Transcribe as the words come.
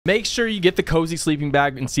Make sure you get the cozy sleeping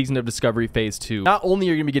bag in Season of Discovery Phase 2. Not only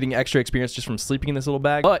are you going to be getting extra experience just from sleeping in this little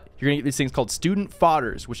bag, but you're going to get these things called Student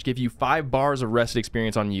Fodders, which give you 5 bars of rested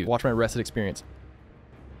experience on you. Watch my rested experience.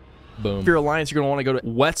 Boom. If you're Alliance, you're going to want to go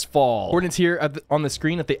to Westfall. Coordinates here on the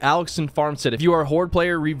screen at the Alexson Farmstead. If you are a Horde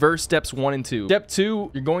player, reverse steps 1 and 2. Step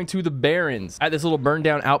 2, you're going to the Barrens at this little burned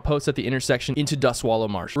down outpost at the intersection into Duskwallow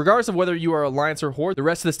Marsh. Regardless of whether you are Alliance or Horde, the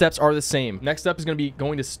rest of the steps are the same. Next up is going to be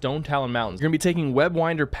going to Stone Talon Mountains. You're going to be taking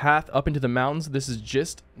Webwinder Path up into the mountains. This is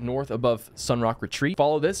just north above Sunrock Retreat.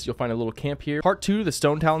 Follow this, you'll find a little camp here. Part 2, the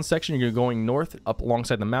Stone Talon section, you're going north up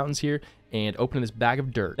alongside the mountains here and opening this bag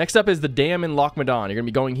of dirt. Next up is the dam in Loch Madon. You're gonna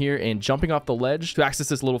be going here and jumping off the ledge to access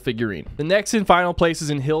this little figurine. The next and final place is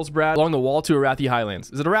in Hillsbrad along the wall to Arathi Highlands.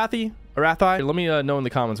 Is it Arathi? Arathi? Let me know in the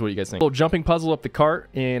comments what you guys think. A little jumping puzzle up the cart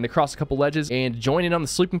and across a couple ledges and join in on the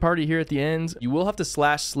sleeping party here at the end. You will have to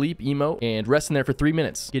 /sleep emote and rest in there for 3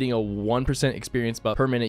 minutes, getting a 1% experience buff per minute